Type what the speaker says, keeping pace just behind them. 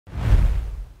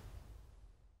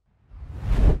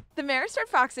Marist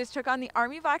Foxes took on the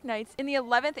Army Black Knights in the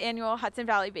 11th annual Hudson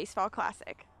Valley Baseball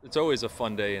Classic. It's always a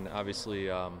fun day, and obviously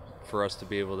for us to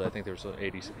be able to, I think there was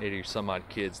 80 some odd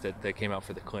kids that came out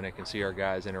for the clinic and see our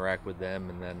guys interact with them,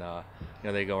 and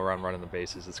then they go around running the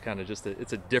bases. It's kind of just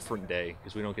it's a different day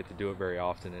because we don't get to do it very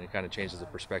often, and it kind of changes the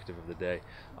perspective of the day.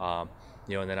 And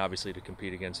then obviously to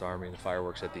compete against Army and the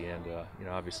fireworks at the end,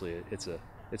 obviously it's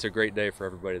a great day for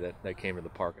everybody that came to the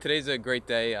park. Today's a great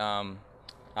day.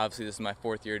 Obviously, this is my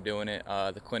 4th year doing it.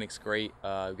 The clinic's great.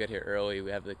 We get here early.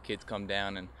 We have the kids come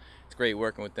down, and it's great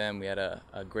working with them. We had a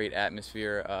great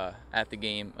atmosphere at the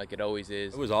game, like it always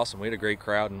is. It was awesome. We had a great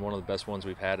crowd, and one of the best ones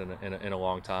we've had in a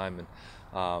long time.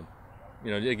 And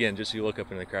again, just you look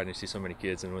up into the crowd and you see so many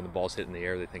kids, and when the ball's hitting the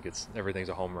air, they think everything's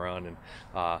a home run.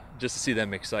 And just to see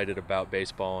them excited about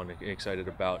baseball and excited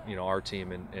about our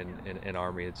team and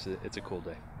Army, it's a cool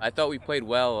day. I thought we played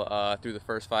well through the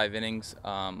first 5 innings.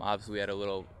 Obviously, we had a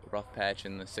little rough patch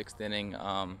in the 6th inning,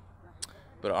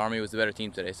 but Army was the better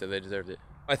team today, so they deserved it.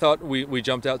 I thought we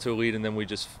jumped out to a lead, and then we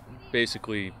just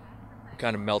basically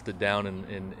kind of melted down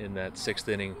in that 6th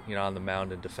inning, on the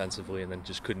mound and defensively, and then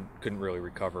just couldn't really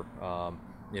recover.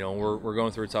 We're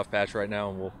going through a tough patch right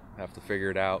now, and we'll have to figure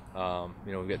it out.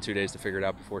 We've got 2 days to figure it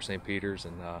out before St. Peter's,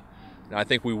 and I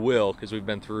think we will, because we've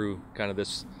been through kind of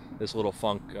this little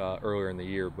funk earlier in the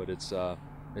year. But it's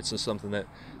just something that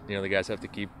the guys have to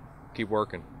keep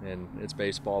working, and it's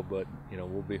baseball. But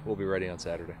we'll be ready on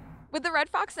Saturday. With the Red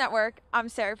Fox Network, I'm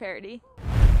Sarah Parody.